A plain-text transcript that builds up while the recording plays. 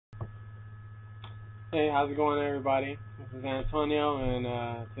Hey, how's it going, everybody? This is Antonio, and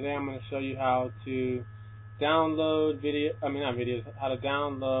today I'm going to show you how to download not videos, how to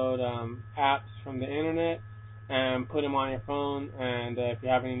download apps from the internet and put them on your phone. And if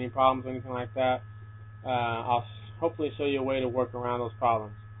you're having any problems or anything like that, I'll hopefully show you a way to work around those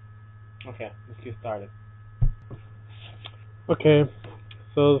problems. Okay, let's get started. Okay,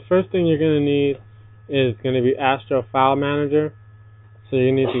 so the first thing you're going to need is going to be Astro File Manager. So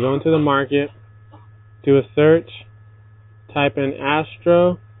you need to go into the market, do a search, type in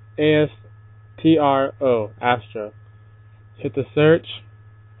Astro, A-S-T-R-O, Astro. Hit the search,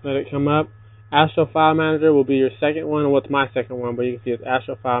 let it come up. Astro File Manager will be your second one, or what's my second one, but you can see it's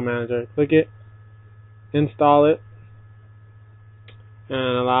Astro File Manager. Click it, install it, and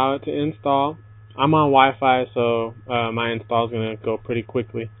allow it to install. I'm on Wi-Fi, so my install is going to go pretty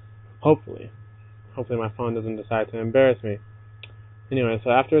quickly, hopefully. Hopefully my phone doesn't decide to embarrass me. Anyway,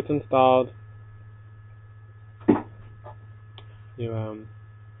 so after it's installed, you're going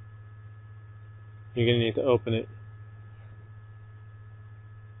to need to open it.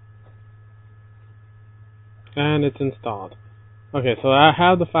 And it's installed. Okay, so I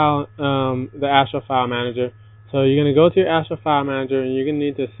have the file, the Astro File Manager. So you're going to go to your Astro File Manager, and you're going to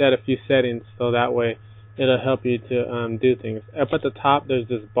need to set a few settings so that way it'll help you to do things. Up at the top, there's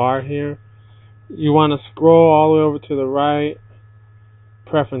this bar here. You want to scroll all the way over to the right.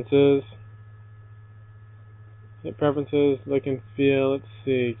 Preferences. Hit Preferences, look and feel. Let's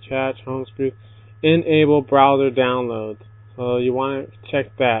see, chat, home screen. Enable browser downloads. So you want to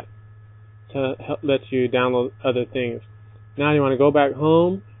check that to let you download other things. Now you want to go back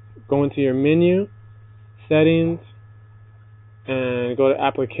home, go into your menu, settings, and go to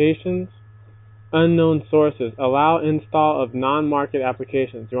applications, unknown sources. Allow install of non-market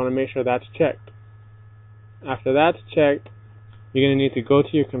applications. You want to make sure that's checked. After that's checked, you're going to need to go to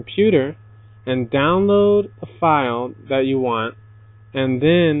your computer and download the file that you want, and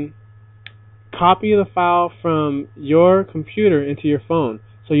then copy the file from your computer into your phone.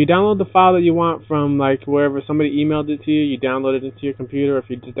 So you download the file that you want from like wherever somebody emailed it to you, you download it into your computer. If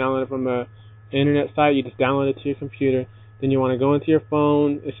you just download it from an internet site, you just download it to your computer. Then you want to go into your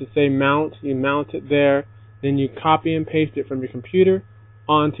phone, it should say mount, you mount it there, then you copy and paste it from your computer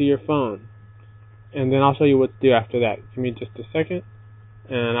onto your phone. And then I'll show you what to do after that. Give me just a second,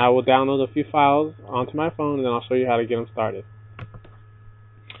 and I will download a few files onto my phone, and then I'll show you how to get them started.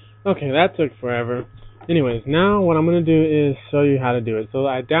 Okay, that took forever. Anyways, now what I'm going to do is show you how to do it. So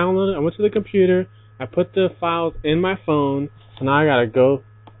I downloaded, I went to the computer, I put the files in my phone, so now I got to go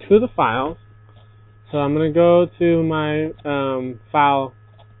to the files. So I'm going to go to my file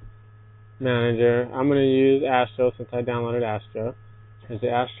manager. I'm going to use Astro since I downloaded Astro. Here's the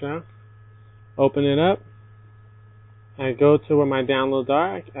Astro. Open it up. I go to where my downloads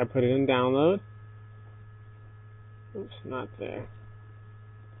are. I put it in download. Oops, not there.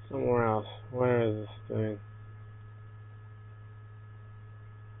 Somewhere else. Where is this thing?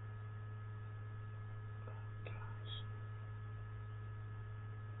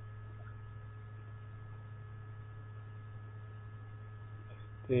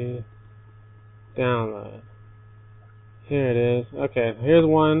 The download. Here it is. Okay, here's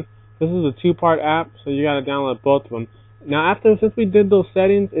one. This is a two-part app, so you got to download both of them. Now, since we did those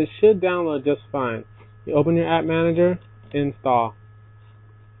settings, it should download just fine. You open your app manager, install.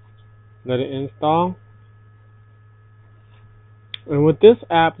 Let it install. And with this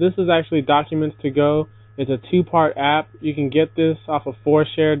app, this is actually Documents to Go. It's a two-part app. You can get this off of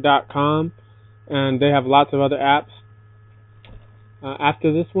forshare.com, and they have lots of other apps.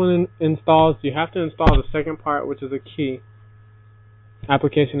 After this one installs, you have to install the second part, which is a key.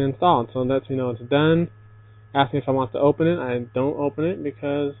 Application installed. So it lets me know it's done. Ask me if I want to open it. I don't open it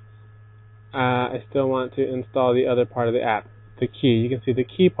because I still want to install the other part of the app, the key. You can see the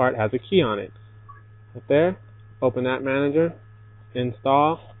key part has a key on it. Right there. Open App Manager.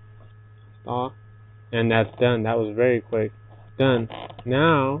 Install. And that's done. That was very quick. Done.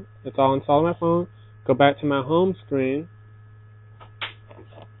 Now it's all installed on my phone. Go back to my home screen.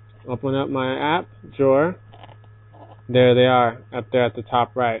 Open up my app drawer. There they are, up there at the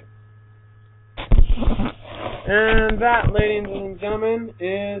top right. And that, ladies and gentlemen,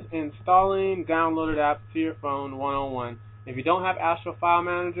 is installing downloaded apps to your phone 101. If you don't have Astro File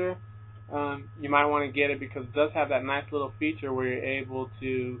Manager, you might want to get it because it does have that nice little feature where you're able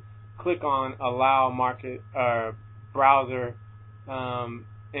to click on Allow Market Browser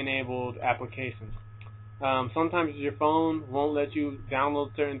enabled applications. Sometimes your phone won't let you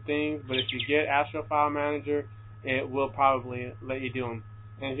download certain things, but if you get Astro File Manager, it will probably let you do them.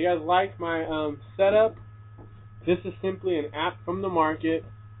 And if you guys like my setup, this is simply an app from the market.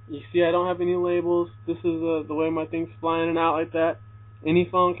 You see I don't have any labels. This is the way my thing's flying in and out like that. Any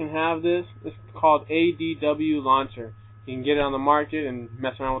phone can have this. It's called ADW Launcher. You can get it on the market and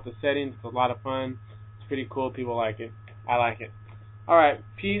mess around with the settings. It's a lot of fun. It's pretty cool. People like it. I like it. Alright,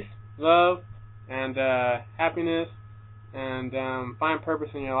 peace, love, and happiness, and find purpose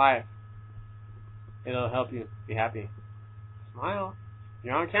in your life. It'll help you be happy. Smile.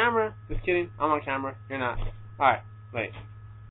 You're on camera. Just kidding. I'm on camera. You're not. Alright, wait.